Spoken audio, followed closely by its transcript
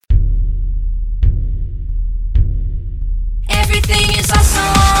Everything is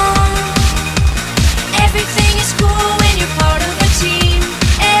awesome. Everything is cool when you're part of a team.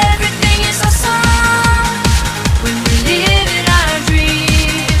 Everything is awesome when we live in our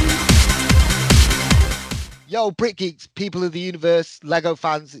dream. Yo, Brick Geeks, people of the universe, Lego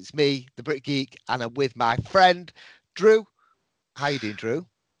fans, it's me, the Brick Geek, and I'm with my friend, Drew. How you doing, Drew?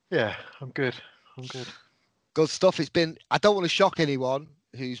 Yeah, I'm good. Good stuff. I don't want to shock anyone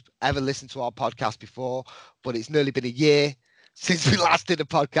who's ever listened to our podcast before, but it's nearly been a year since we last did a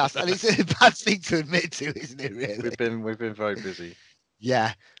podcast, and it's a bad thing to admit to, isn't it, really? We've been very busy.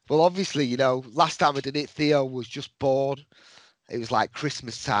 Yeah. Well, obviously, last time I did it, Theo was just born. It was like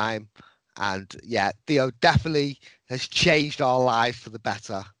Christmas time. And yeah, Theo definitely has changed our life for the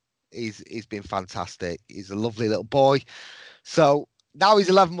better. He's been fantastic. He's a lovely little boy. So now he's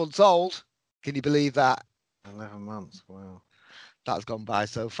 11 months old. Can you believe that? 11 months, wow. That's gone by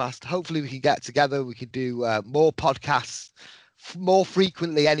so fast. Hopefully we can get together. We can do more podcasts more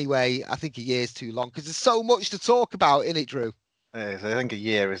frequently anyway. I think a year's too long because there's so much to talk about in it, Drew. I think a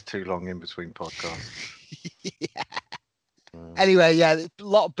year is too long in between podcasts. Yeah. Anyway, yeah, a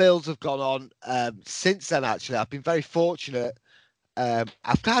lot of builds have gone on since then, actually. I've been very fortunate. I've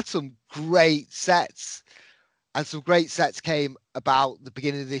had some great sets, and some great sets came about the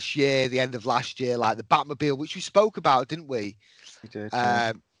beginning of this year, the end of last year, like the Batmobile, which we spoke about, didn't we? We did,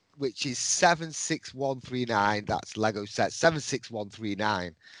 yeah. Which is 76139. That's Lego set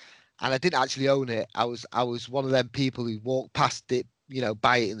 76139. And I didn't actually own it. I was one of them people who walked past it,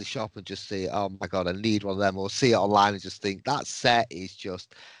 buy it in the shop and just see, oh my God, I need one of them, or see it online and just think that set is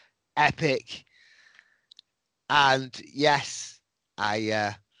just epic. And yes,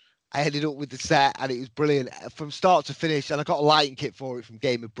 I ended up with the set and it was brilliant from start to finish. And I got a lighting kit for it from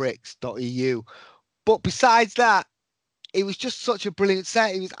gamerbricks.eu. But besides that, it was just such a brilliant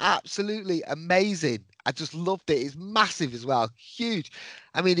set. It was absolutely amazing. I just loved it. It's massive as well, huge.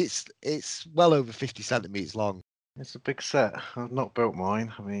 I mean, it's well over 50 centimeters long. It's a big set. I've not built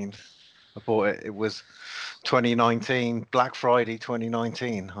mine. I mean, I bought it. It was 2019, Black Friday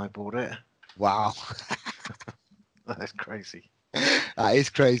 2019. I bought it. Wow. That is crazy. That is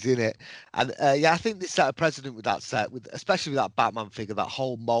crazy, isn't it? And yeah, I think they set a precedent with that set, especially with that Batman figure, that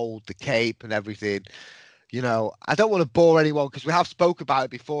whole mold, the cape and everything. I don't want to bore anyone because we have spoke about it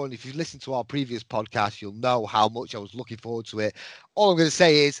before. And if you've listened to our previous podcast, you'll know how much I was looking forward to it. All I'm going to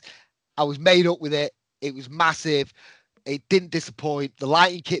say is I was made up with it. It was massive. It didn't disappoint. The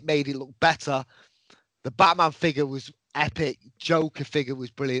lighting kit made it look better. The Batman figure was epic. Joker figure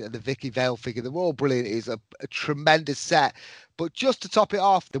was brilliant. And the Vicky Vale figure, they were all brilliant. It is a tremendous set. But just to top it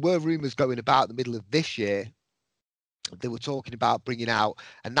off, there were rumours going about the middle of this year. They were talking about bringing out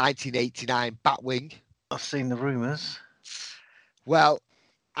a 1989 Batwing. I've seen the rumours. Well,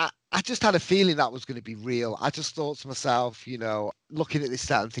 I just had a feeling that was going to be real. I just thought to myself, looking at this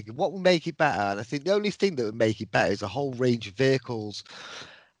set and thinking, what will make it better? And I think the only thing that would make it better is a whole range of vehicles.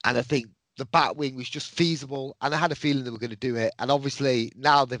 And I think the Batwing was just feasible. And I had a feeling they were going to do it. And obviously,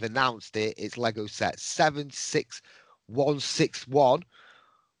 now they've announced it. It's Lego set 76161,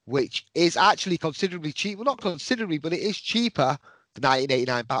 which is actually considerably cheap. Well, not considerably, but it is cheaper than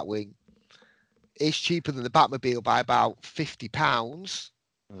 1989 Batwing. It's cheaper than the Batmobile by about £50.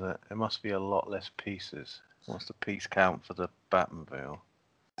 It must be a lot less pieces. What's the piece count for the Batmobile?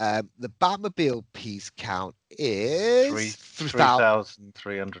 The Batmobile piece count is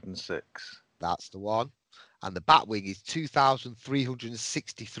 3,306. That's the one. And the Batwing is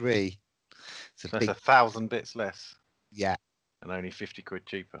 2,363. So that's 1,000 bits less. Yeah. And only 50 quid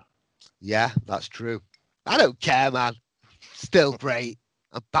cheaper. Yeah, that's true. I don't care, man. Still great.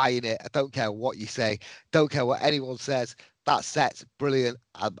 I'm buying it. I don't care what you say. Don't care what anyone says. That set's brilliant.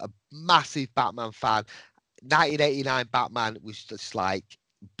 I'm a massive Batman fan. 1989 Batman was just like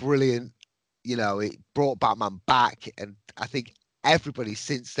brilliant. It brought Batman back. And I think everybody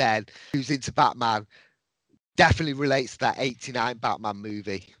since then who's into Batman definitely relates to that 89 Batman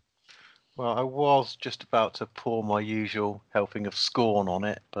movie. Well, I was just about to pour my usual helping of scorn on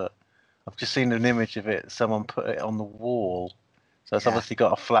it, but I've just seen an image of it. Someone put it on the wall. So it's obviously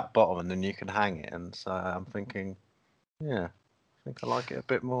got a flat bottom and then you can hang it. And so I'm thinking, yeah, I think I like it a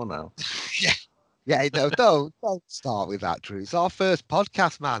bit more now. Yeah, no, don't start with that, Drew. It's our first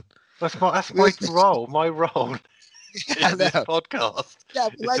podcast, man. That's my role. My role in this podcast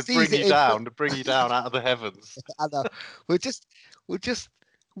is to bring you down out of the heavens. I know. We'll just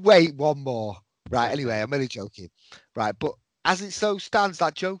wait one more. Right, anyway, I'm only joking. Right, but as it so stands,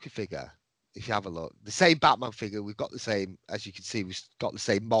 that Joker figure, if you have a look, the same Batman figure, we've got the same, as you can see, we've got the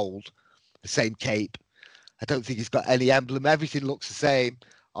same mold, the same cape. I don't think he's got any emblem. Everything looks the same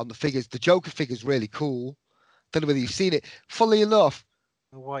on the figures. The Joker figure's really cool. Don't know whether you've seen it. Funnily enough,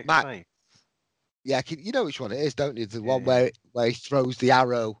 The white Matt, face. yeah, you know which one it is, don't you? The one Yeah. where he throws the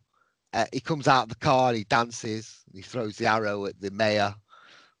arrow. He comes out of the car and he dances. And he throws the arrow at the mayor,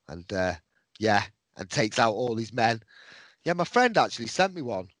 and and takes out all his men. Yeah, my friend actually sent me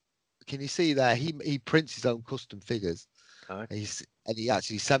one. Can you see there? He prints his own custom figures. Okay. And he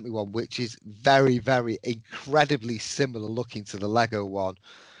actually sent me one, which is very, very incredibly similar looking to the Lego one.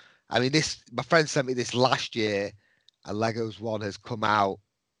 I mean, my friend sent me this last year, and Lego's one has come out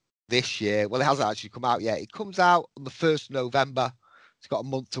this year. Well, it hasn't actually come out yet. It comes out on the 1st of November. It's got a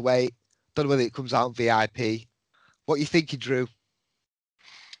month to wait. Don't know whether it comes out on VIP. What are you thinking, Drew?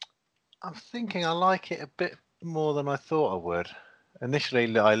 I'm thinking I like it a bit more than I thought I would.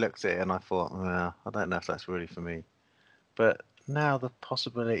 Initially, I looked at it and I thought, well, I don't know if that's really for me. But now the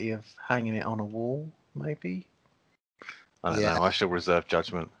possibility of hanging it on a wall, maybe? I don't Yeah. know. I shall reserve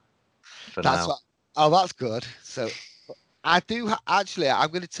judgment for That's now. what. Oh, that's good. So I do actually. I'm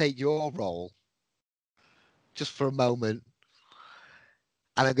going to take your role just for a moment,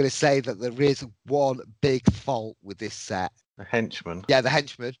 and I'm going to say that there is one big fault with this set. A henchman. Yeah, the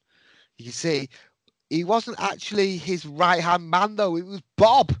henchman. You can see he wasn't actually his right hand man though. It was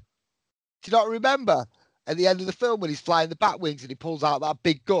Bob. Do you not remember at the end of the film when he's flying the bat wings and he pulls out that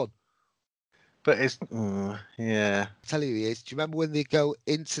big gun? But it's yeah. I'll tell you who he is. Do you remember when they go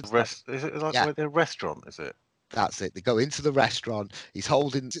into Is it like Yeah. where the restaurant? Is it? That's it. They go into the restaurant. He's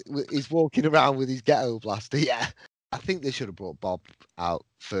walking around with his ghetto blaster. Yeah. I think they should have brought Bob out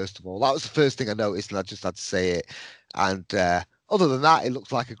first of all. That was the first thing I noticed, and I just had to say it. And other than that, it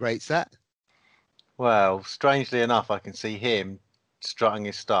looks like a great set. Well, strangely enough, I can see him strutting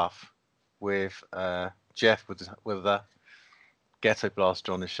his stuff with Jeff with the ghetto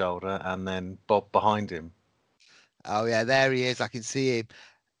blaster on his shoulder, and then Bob behind him. Oh yeah, there he is. I can see him.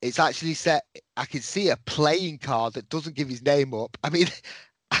 It's actually set. I can see a playing card that doesn't give his name up. I mean,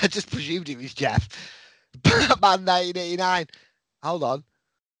 I just presumed it was Jeff. Batman 1989. Hold on,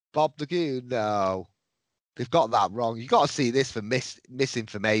 Bob the Goon. No, they've got that wrong. You got to see this for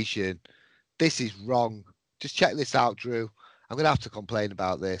misinformation. This is wrong. Just check this out, Drew. I'm gonna have to complain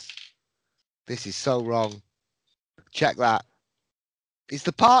about this. This is so wrong. Check that. He's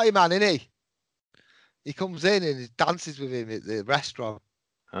the party man, isn't he? He comes in and he dances with him at the restaurant.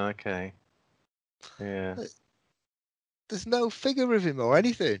 Okay. Yeah. There's no figure of him or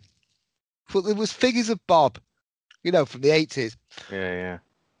anything. But there was figures of Bob, from the 80s. Yeah.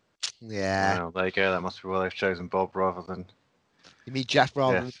 Yeah. Well, there you go. That must be why they've chosen Bob rather than You mean Jeff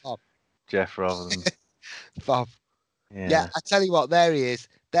rather than Bob? Jeff rather than Bob. yeah. Yeah, I tell you what, there he is.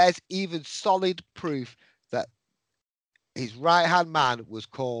 There's even solid proof that his right-hand man was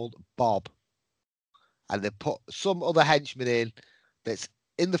called Bob. And they put some other henchman in that's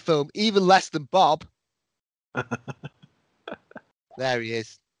in the film, even less than Bob. There he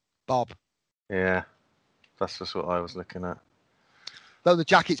is. Bob. Yeah. That's just what I was looking at. Though the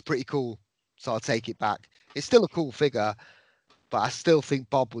jacket's pretty cool, so I'll take it back. It's still a cool figure, but I still think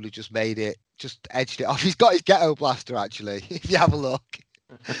Bob would have just made it, just edged it off. He's got his ghetto blaster, actually, if you have a look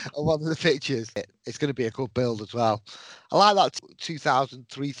at one of the pictures. It's going to be a good build as well. I like that 2,000,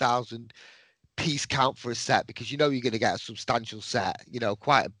 3,000 piece count for a set because you're going to get a substantial set,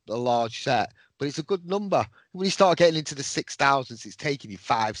 quite a large set, but it's a good number. When you start getting into the 6,000s, it's taking you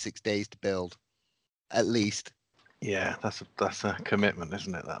 5-6 days to build, at least. Yeah, that's a commitment,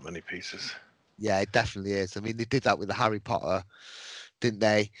 isn't it? That many pieces. Yeah, it definitely is. I mean, they did that with the Harry Potter, didn't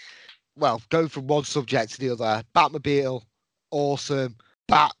they? Well, going from one subject to the other, Batmobile, awesome.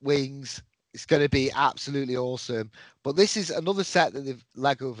 Bat wings, it's going to be absolutely awesome. But this is another set that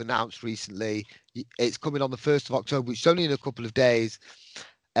Lego have announced recently. It's coming on the 1st of October, which is only in a couple of days.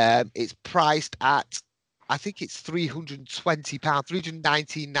 It's priced at, I think it's £320,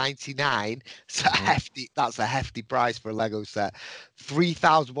 $319.99. It's hefty. That's a hefty price for a Lego set.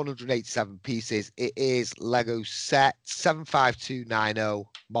 3,187 pieces. It is Lego set 75290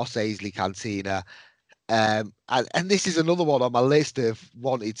 Moss Eisley Cantina. And this is another one on my list of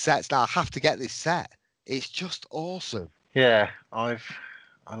wanted sets. Now I have to get this set. It's just awesome. Yeah, I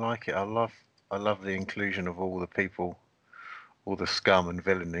like it. I love the inclusion of all the people, all the scum and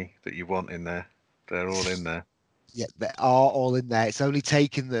villainy that you want in there. They're all in there. Yeah, they are all in there. It's only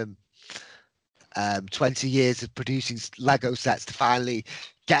taken them 20 years of producing Lego sets to finally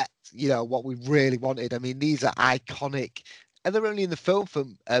get, what we really wanted. I mean, these are iconic, and they're only in the film for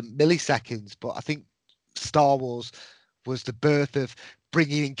milliseconds, but I think Star Wars was the birth of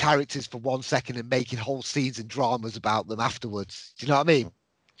bringing in characters for 1 second and making whole scenes and dramas about them afterwards. Do you know what I mean?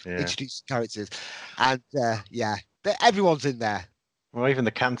 Yeah. Introducing characters. And everyone's in there. Well, even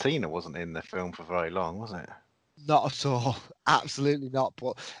the cantina wasn't in the film for very long, was it? Not at all. Absolutely not.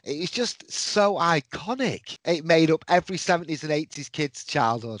 But it was just so iconic. It made up every 70s and 80s kid's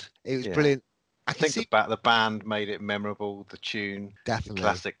childhood. It was Yeah. brilliant. I I can think see the band made it memorable. The tune, the definitely,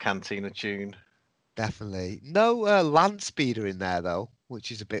 classic Cantina tune. definitely. No land speeder in there though,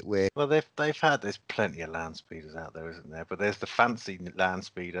 which is a bit weird. Well, there's plenty of land speeders out there, isn't there? But there's the fancy land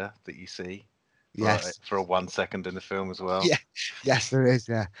speeder that you see Yes. for a 1 second in the film as well. Yeah. Yes, there is.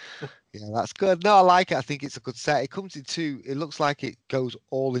 Yeah. Yeah, that's good. No, I like it. I think it's a good set. It comes in two. It looks like it goes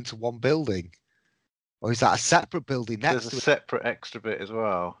all into one building. Or is that a separate building There's next a to it? separate extra bit as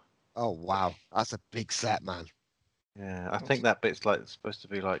well. Oh wow, that's a big set, man. Yeah, I think that bit's like supposed to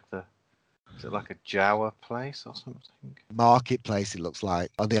be like is it like a Jawa place or something? Marketplace, it looks like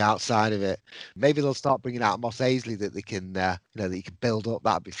on the outside of it. Maybe they'll start bringing out Moss Eisley that they can, that you can build up.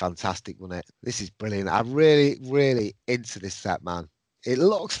 That'd be fantastic, wouldn't it? This is brilliant. I'm really, really into this set, man. It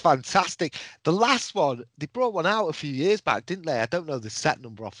looks fantastic. The last one, they brought one out a few years back, didn't they? I don't know the set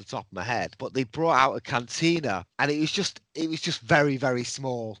number off the top of my head, but they brought out a cantina, and it was just very, very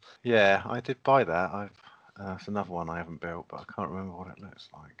small. Yeah, I did buy that. It's another one I haven't built, but I can't remember what it looks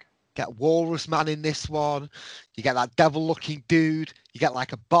like. Get Walrus Man in this one. You get that devil-looking dude. You get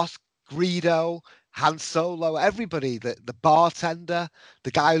like a boss, Greedo, Han Solo, everybody. The bartender,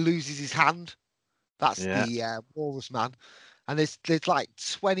 the guy who loses his hand. That's Yeah. the Walrus Man. And there's like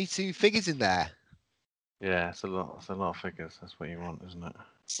 22 figures in there. Yeah, it's a lot. It's a lot of figures. That's what you want, isn't it?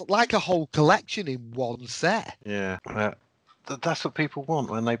 It's like a whole collection in one set. Yeah. That's what people want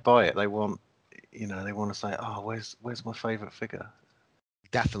when they buy it. They want, they want to say, "Oh, where's my favorite figure?"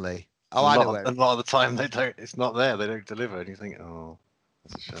 Definitely. Oh, I know where. A lot of the time they don't. It's not there. They don't deliver, and you think, "Oh,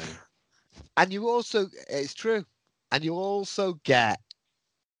 that's a shame." And you also, it's true. And you also get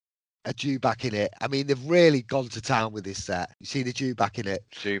a Dewback in it. I mean, they've really gone to town with this set. You see the Dewback in it.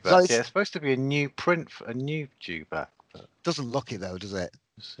 Dewback. So Yeah, it's supposed to be a new print, a new Dewback. But doesn't look it though, does it? Do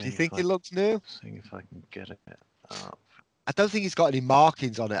you seeing think if it looks new? Seeing if I can get it up. I don't think it's got any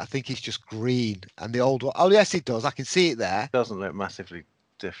markings on it. I think it's just green. And the old one, oh yes, it does. I can see it there. Doesn't look massively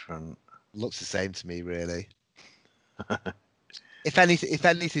different. Looks the same to me, really. If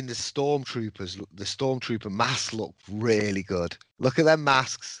anything, the stormtrooper masks look really good. Look at them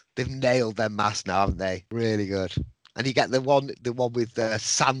masks. They've nailed them masks now, haven't they? Really good. And you get the one with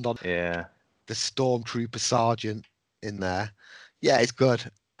sand on. Yeah. The stormtrooper sergeant in there. Yeah, it's good.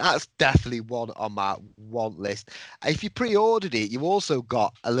 That's definitely one on my want list. If you pre-ordered it, you also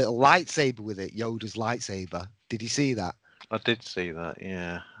got a little lightsaber with it, Yoda's lightsaber. Did you see that? I did see that.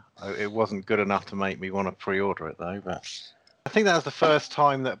 Yeah. It wasn't good enough to make me want to pre-order it though, but I think that was the first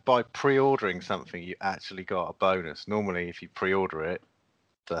time that by pre-ordering something you actually got a bonus. Normally, if you pre-order it,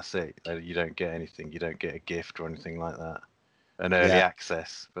 that's it. You don't get anything. You don't get a gift or anything like that. An early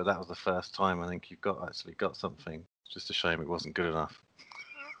access. But that was the first time I think you've actually got something. It's just a shame it wasn't good enough.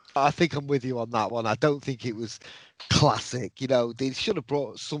 I think I'm with you on that one. I don't think it was classic. They should have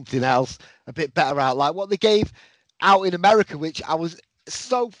brought something else a bit better out, like what they gave out in America, which I was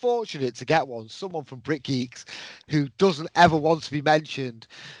so fortunate to get one. Someone from Brick Geeks who doesn't ever want to be mentioned.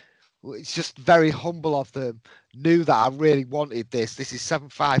 It's just very humble of them. Knew that I really wanted this. This is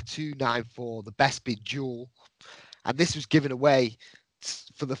 75294, the Best Bid Jewel. And this was given away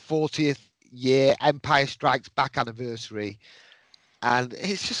for the 40th year Empire Strikes Back anniversary. And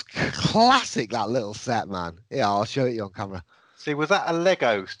it's just classic, that little set, man. Yeah, I'll show it you on camera. See, was that a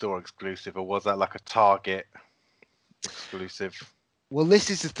Lego store exclusive or was that like a Target exclusive? Well, this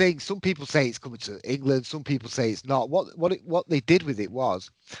is the thing. Some people say it's coming to England. Some people say it's not. What they did with it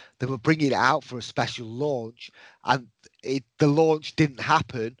was they were bringing it out for a special launch, and the launch didn't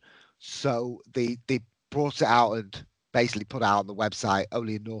happen. So they brought it out and basically put it out on the website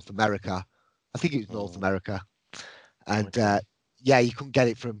only in North America. I think it was North America. And yeah, you couldn't get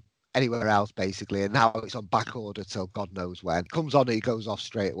it from anywhere else basically. And now it's on back order till God knows when. It comes on and it goes off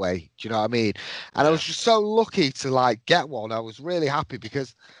straight away. Do you know what I mean? And I was just so lucky to get one. I was really happy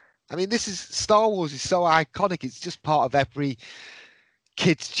because, I mean, Star Wars is so iconic. It's just part of every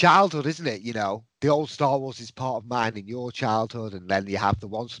kid's childhood, isn't it? The old Star Wars is part of mine in your childhood, and then you have the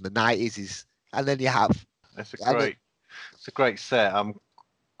ones from the 90s and then you have. It's a great set.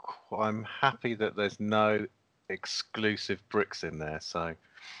 I'm happy that there's no exclusive bricks in there, so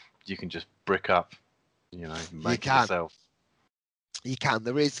you can just brick up, make it yourself. You can.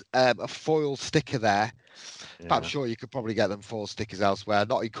 There is a foil sticker there. Yeah. But I'm sure you could probably get them foil stickers elsewhere.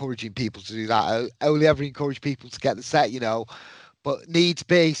 Not encouraging people to do that. I only ever encourage people to get the set, but needs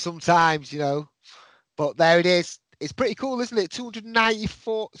be sometimes, But there it is. It's pretty cool, isn't it?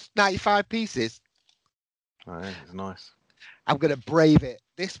 295 pieces. Oh, yeah, it's nice. I'm going to brave it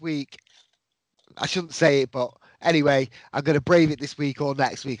this week. I shouldn't say it, but Anyway, I'm going to brave it this week or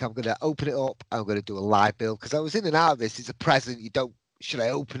next week. I'm going to open it up. I'm going to do a live build because I was in and out of this. It's a present. Should I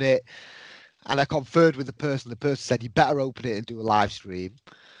open it? And I conferred with the person. The person said, you better open it and do a live stream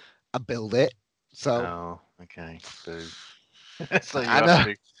and build it. So, Oh, okay. Boo. So you I have know.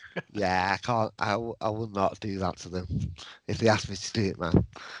 to. Yeah, I can't. I will not do that to them if they ask me to do it, man.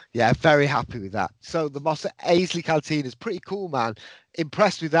 Yeah, very happy with that. So the Moss Aisley Canteen is pretty cool, man.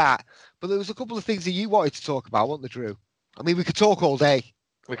 Impressed with that. But there was a couple of things that you wanted to talk about, weren't there, Drew? I mean, we could talk all day.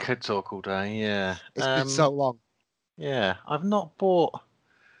 We could talk all day, yeah. It's been so long. Yeah, I've not bought.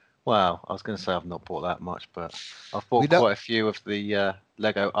 Well, I was going to say I've not bought that much, but I've We bought know- quite a few of the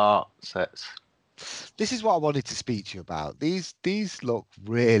Lego art sets. This is what I wanted to speak to you about. These look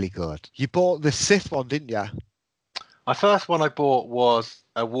really good. You bought the Sith one, didn't you? My first one I bought was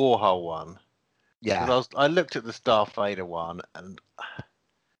a Warhol one. Yeah. 'Cause I looked at the Darth Vader one and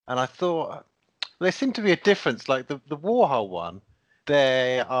I thought there seemed to be a difference. Like the Warhol one,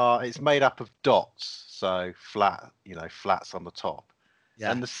 it's made up of dots, so flat, flats on the top. Yeah.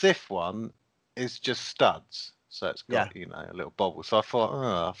 And the Sith one is just studs, so it's got a little bobble. So I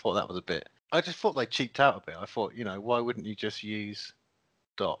thought that was a bit. I just thought they cheaped out a bit. I thought, why wouldn't you just use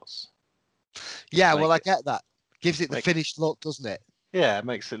dots? Yeah, Make well, I it- get that. Gives it the make- finished look, doesn't it? Yeah, it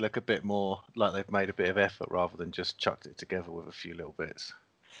makes it look a bit more like they've made a bit of effort rather than just chucked it together with a few little bits.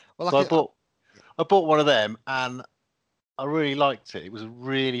 Well, So I bought one of them and I really liked it. It was a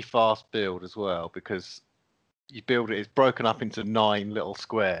really fast build as well because you build it. It's broken up into 9 little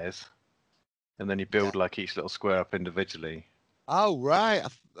squares, and then you build like each little square up individually. Oh right.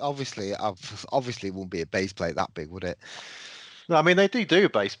 Obviously, it wouldn't be a base plate that big, would it? No, I mean they do a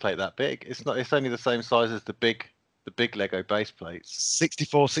base plate that big. It's not. It's only the same size as the big Lego base plates.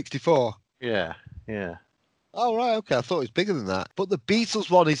 64. Yeah, yeah. Oh right, okay. I thought it was bigger than that. But the Beatles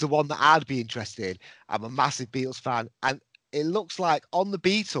one is the one that I'd be interested in. I'm a massive Beatles fan, and it looks like on the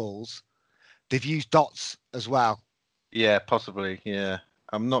Beatles they've used dots as well. Yeah, possibly. Yeah,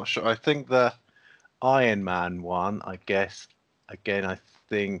 I'm not sure. I think the Iron Man one, I guess, again, I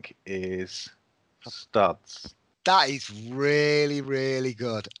think is studs. That is really, really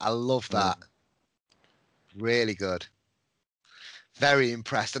good. I love that. Really good. Very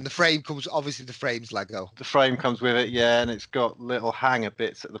impressed. And the frame obviously the frame's Lego. The frame comes with it, yeah, and it's got little hanger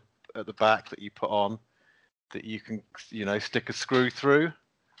bits at the back that you put on that you can, stick a screw through,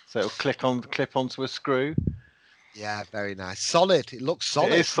 so it'll clip onto a screw. Yeah, very nice. Solid. It looks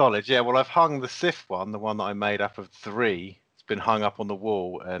solid. It is solid, yeah. Well, I've hung the Sith one, the one that I made up of 3. It's been hung up on the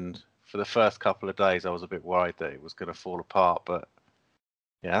wall, and for the first couple of days, I was a bit worried that it was going to fall apart, but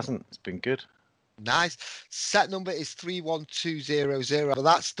it hasn't. It's been good. Nice. Set number is 31200. Well,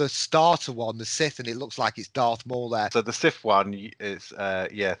 that's the starter one, the Sith, and it looks like it's Darth Maul there. So the Sith one is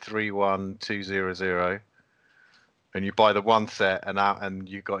 31200, and you buy the one set, and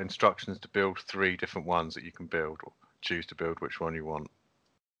you got instructions to build 3 different ones that you can build, or choose to build which one you want.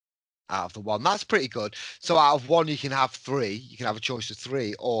 Out of the one, that's pretty good. So out of one, you can have 3. You can have a choice of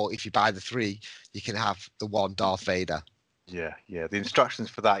 3, or if you buy the 3, you can have the one Darth Vader. Yeah. The instructions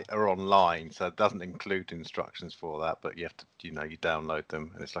for that are online, so it doesn't include instructions for that, but you have to, you download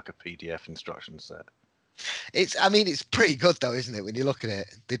them, and it's like a PDF instruction set. It's pretty good though, isn't it? When you look at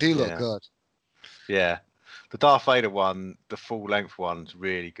it, they do look good. Yeah, the Darth Vader one, the full length one's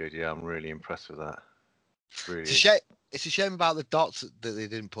really good. Yeah, I'm really impressed with that. Really. It's a shame about the dots that they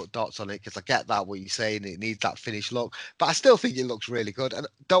didn't put dots on it, because I get that what you're saying. It needs that finished look, but I still think it looks really good. And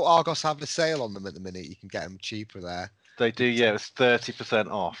don't Argos have a sale on them at the minute? You can get them cheaper there. They do, yeah. It was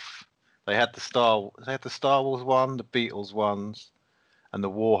 30% off. They had the Star Wars one, the Beatles ones, and the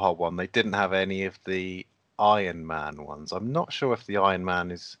Warhol one. They didn't have any of the Iron Man ones. I'm not sure if the Iron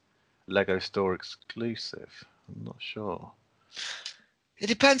Man is Lego Store exclusive. I'm not sure. It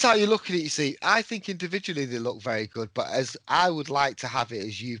depends how you look at it. You see, I think individually they look very good, but as I would like to have it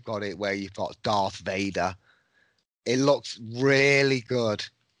as you've got it, where you've got Darth Vader, it looks really good.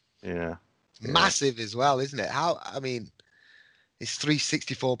 Yeah. Massive as well, isn't it? It's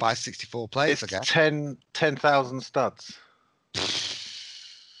 364 by 64 plates, It's I guess. 10,000 studs.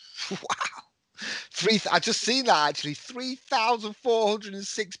 Wow. I just seen that actually.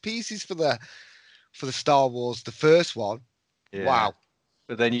 3,406 pieces for the Star Wars, the first one. Yeah. Wow.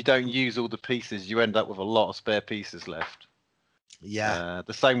 But then you don't use all the pieces. You end up with a lot of spare pieces left. Yeah.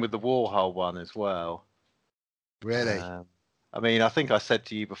 The same with the Warhol one as well. Really. I think I said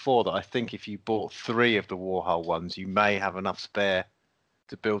to you before that I think if you bought 3 of the Warhol ones, you may have enough spare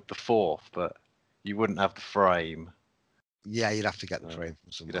to build the 4th, but you wouldn't have the frame. Yeah, you'd have to get the frame from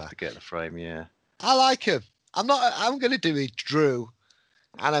You'd somewhere. have to get the frame, yeah. I like them. I'm going to do it, Drew,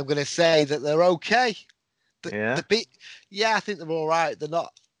 and I'm going to say that they're okay. Yeah. Yeah, I think they're all right. They're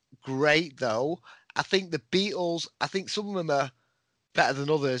not great though. I think the Beatles. I think some of them are better than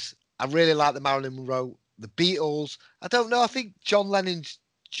others. I really like the Marilyn Monroe. The Beatles. I don't know. I think John Lennon's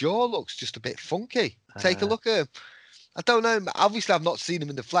jaw looks just a bit funky. Take a look at him. I don't know. Obviously, I've not seen them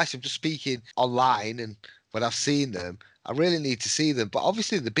in the flesh. I'm just speaking online, and when I've seen them, I really need to see them. But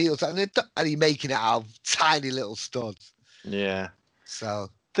obviously, the Beatles, and he's making it out of tiny little studs. Yeah. So,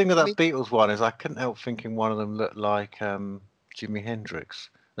 Thing with I that mean, Beatles one is I couldn't help thinking one of them looked like Jimi Hendrix.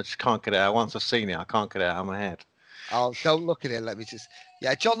 I just can't get it out. Once I've seen it, I can't get it out of my head. oh, don't look at it. Let me just.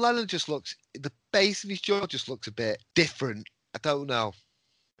 Yeah, John Lennon just looks. The base of his jaw just looks a bit different. I don't know.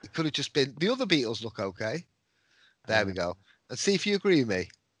 It could have just been. The other Beatles look okay. There we go. And see if you agree with me.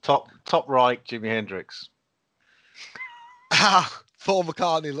 Top right, Jimi Hendrix. Paul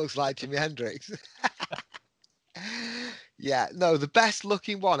McCartney looks like Jimi Hendrix. Yeah, no, the best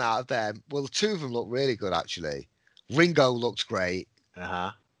looking one out of them. Well, two of them look really good actually. Ringo looks great,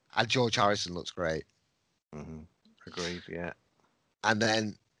 Uh-huh. and George Harrison looks great. Mm-hmm. Agreed, yeah. And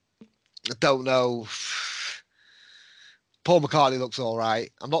then I don't know. Paul McCartney looks all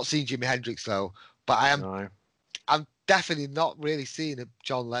right. I'm not seeing Jimi Hendrix though, but No. I'm definitely not really seeing a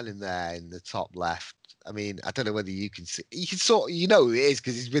John Lennon there in the top left. I mean, I don't know whether you can see. You can you know who it is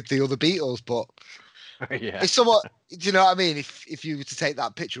because he's with the other Beatles, but Yeah. it's somewhat. Do you know what I mean? If you were to take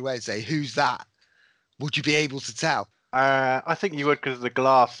that picture away and say, "Who's that?" Would you be able to tell? I think you would because of the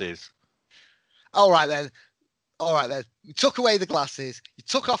glasses. All right then. All right then. You took away the glasses. You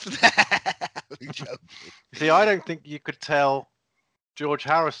took off the. I'm joking. See, I don't think you could tell George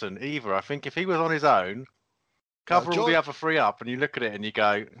Harrison either. I think if he was on his own, cover all the other three up, and you look at it and you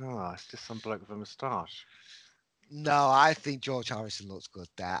go, "Oh, it's just some bloke with a moustache." No, I think George Harrison looks good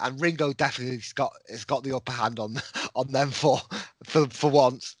there, and Ringo definitely has got the upper hand on them for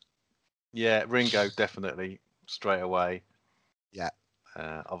once. Yeah, Ringo definitely straight away. Yeah.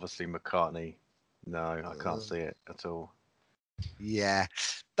 Obviously McCartney. No, I can't see it at all. Yeah,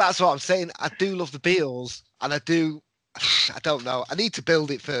 that's what I'm saying. I do love the Beatles, and I don't know. I need to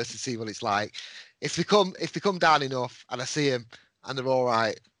build it first to see what it's like. If they come down enough, and I see them, and they're all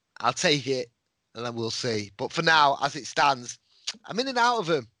right, I'll take it, and then we'll see. But for now, as it stands, I'm in and out of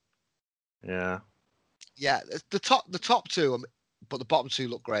them. Yeah. Yeah, the top two, but the bottom two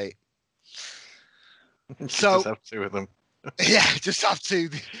look great. So just have two of them. Yeah, just have to.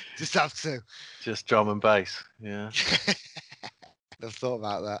 Just drum and bass. Yeah. I've thought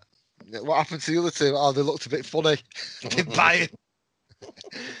about that. What happened to the other two? Oh, they looked a bit funny. Didn't buy it.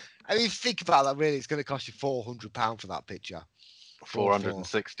 I mean, think about that. Really, it's going to cost you £400 for that picture.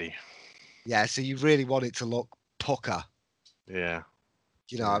 460. Yeah, so you really want it to look pucker. Yeah.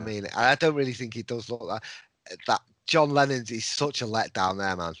 You know what I mean? And I don't really think it does look like that. John Lennon's is such a letdown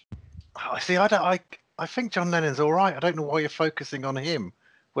there, man. Oh, see, I think John Lennon's all right. I don't know why you're focusing on him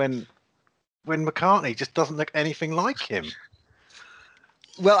when McCartney just doesn't look anything like him.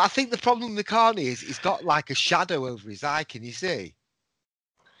 Well, I think the problem with McCartney is he's got like a shadow over his eye. Can you see?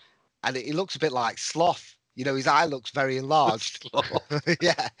 And it looks a bit like Sloth. You know, his eye looks very enlarged.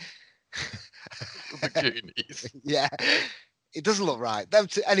 Yeah. The Goonies. Yeah. It doesn't look right.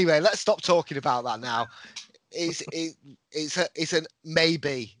 Anyway, let's stop talking about that now. It's a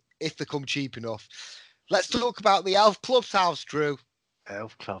maybe if they come cheap enough. Let's talk about the Elf Clubhouse, Drew.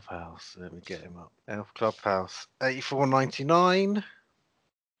 Elf Clubhouse. Let me get him up. Elf Clubhouse. $84.99.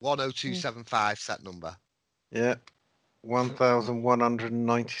 10275 set number. Yeah.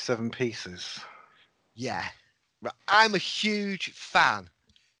 1,197 pieces. Yeah. Right. I'm a huge fan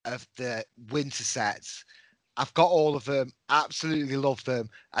of the winter sets. I've got all of them. Absolutely love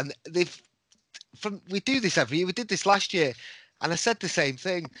them. And we do this every year. We did this last year, and I said the same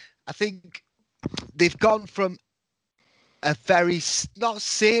thing. I think they've gone from a very not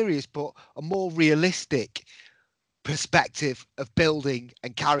serious, but a more realistic perspective of building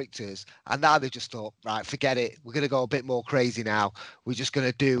and characters, and now they just thought, right, forget it, we're going to go a bit more crazy now. We're just going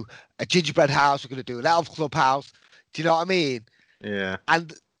to do a gingerbread house, we're going to do an elf clubhouse. Do you know what I mean? Yeah.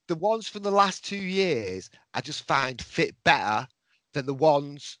 And the ones from the last 2 years I just find fit better than the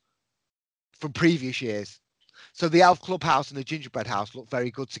ones from previous years. So the elf clubhouse and the gingerbread house look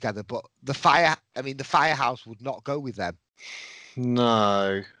very good together, but the firehouse would not go with them.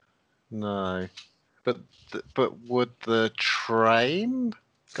 No. But would the train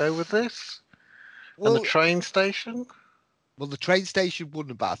go with this? Well, and the train station? Well, the train station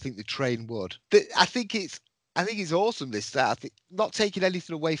wouldn't, but I think the train would. I think it's I think it's awesome, this set. I think not taking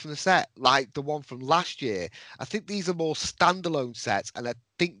anything away from the set, like the one from last year. I think these are more standalone sets, and I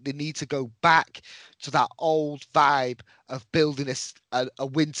think they need to go back to that old vibe of building a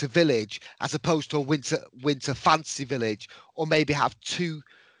winter village as opposed to a winter fantasy village, or maybe have two,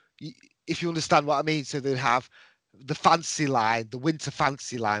 if you understand what I mean. So they'd have the fantasy line, the winter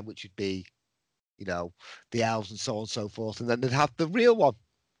fantasy line, which would be, you know, the elves and so on and so forth, and then they'd have the real one,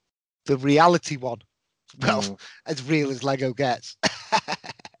 the reality one. Well, as real as Lego gets.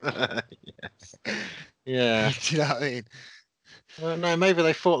 Yes. Yeah. Do you know what I mean? No, maybe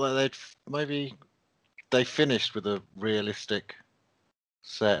they thought that maybe they finished with a realistic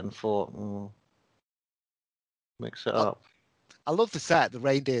set and thought, mix it up. I love the set. The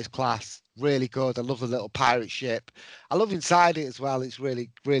reindeer's class, really good. I love the little pirate ship. I love inside it as well. It's really,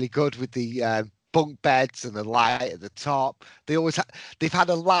 really good with the bunk beds and the light at the top. They've had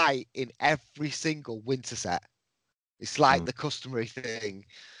a light in every single winter set. It's like the customary thing,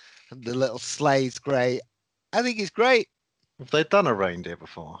 and the little sleigh's great. I think it's great. Have they done a reindeer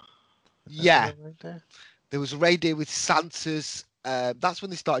before? Yeah, there was a reindeer with Santa's. That's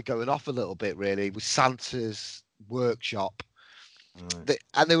when they started going off a little bit, really, with Santa's workshop. Right.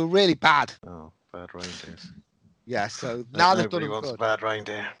 And they were really bad. Oh, bad reindeers. Yeah, so now they've done Nobody them wants good. a bad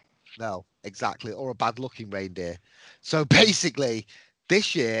reindeer. No, exactly, or a bad-looking reindeer. So basically,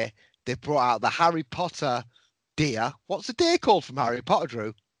 this year they brought out the Harry Potter deer. What's the deer called from Harry Potter,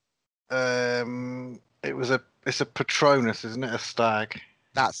 Drew? It's a Patronus, isn't it? A stag.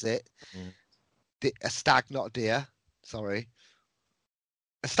 That's it. A stag, not a deer. Sorry.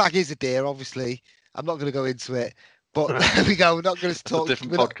 A stag is a deer, obviously. I'm not going to go into it. But there we go. We're not going to talk. It's a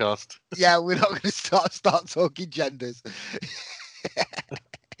different podcast. We're not going to start talking genders.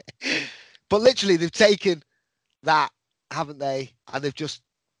 But literally, they've taken that, haven't they? And they've just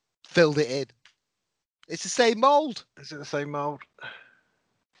filled it in. It's the same mold. Is it the same mold?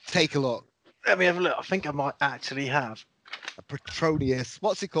 Take a look. Let me have a look. I think I might actually have. A Petronius.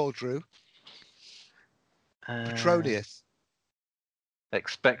 What's it called, Drew? Petronius.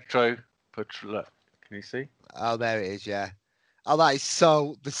 Expectro. Look, can you see? Oh, there it is. Yeah. Oh, that is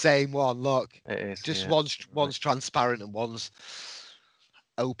so the same one. Look, It is. just yeah. one's transparent and one's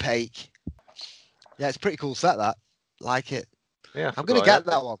opaque. Yeah, it's a pretty cool set. That, like it. Yeah. I'm gonna get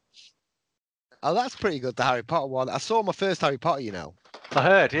that one. Oh, that's pretty good. The Harry Potter one. I saw my first Harry Potter. You know. I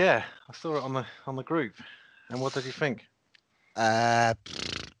heard. Yeah, I saw it on the group. And what did you think? No,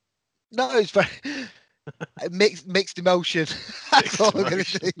 it's very mixed emotion. That's all I'm gonna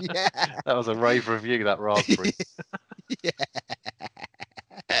say. Yeah. That was a rave review. That raspberry. Yeah.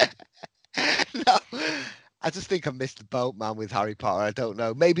 No, I just think I missed the boat, man, with Harry Potter. I don't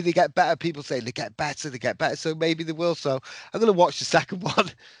know. Maybe they get better. People say they get better. So maybe they will. So I'm going to watch the second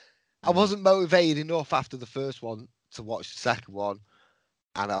one. I wasn't motivated enough after the first one to watch the second one.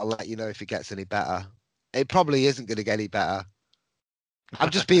 And I'll let you know if it gets any better. It probably isn't going to get any better.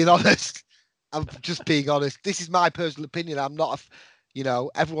 I'm just being honest. This is my personal opinion. I'm not,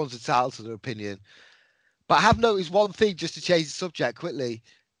 everyone's entitled to their opinion. But I have noticed one thing, just to change the subject quickly.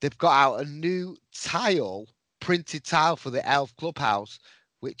 They've got out a new printed tile for the Elf Clubhouse,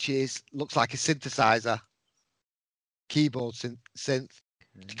 which looks like a synthesizer. Keyboard synth.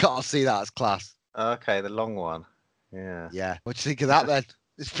 You can't see that as class. Okay, the long one. Yeah. Yeah. What do you think of that then?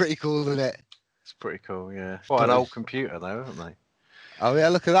 It's pretty cool, isn't it? It's pretty cool, yeah. Quite an old computer though, haven't they? Oh yeah,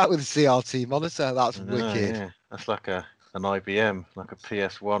 look at that with the CRT monitor. That's wicked. Yeah. That's like an IBM, like a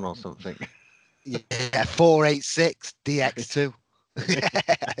PS1 or something. Yeah, 486 DX2.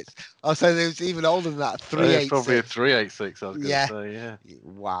 Oh, so it was even older than that. 386. It's probably a 386. I was going to say, yeah.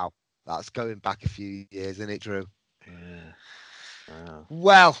 Wow, that's going back a few years, isn't it, Drew? Yeah. Wow.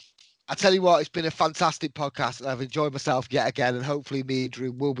 Well, I tell you what, it's been a fantastic podcast, and I've enjoyed myself yet again. And hopefully, me and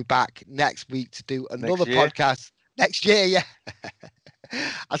Drew will be back next week to do another podcast next year. Yeah,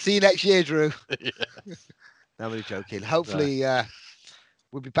 I'll see you next year, Drew. Yeah. No, I'm only joking. Hopefully,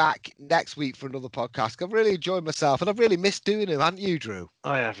 we'll be back next week for another podcast. I've really enjoyed myself, and I've really missed doing them, haven't you, Drew?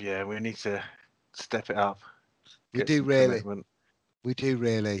 I have, yeah. We need to step it up. We do really. We do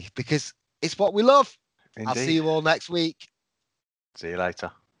really, because it's what we love. Indeed. I'll see you all next week. See you later.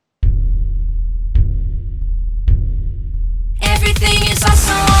 Everything is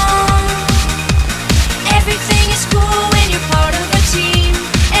awesome. Everything is cool.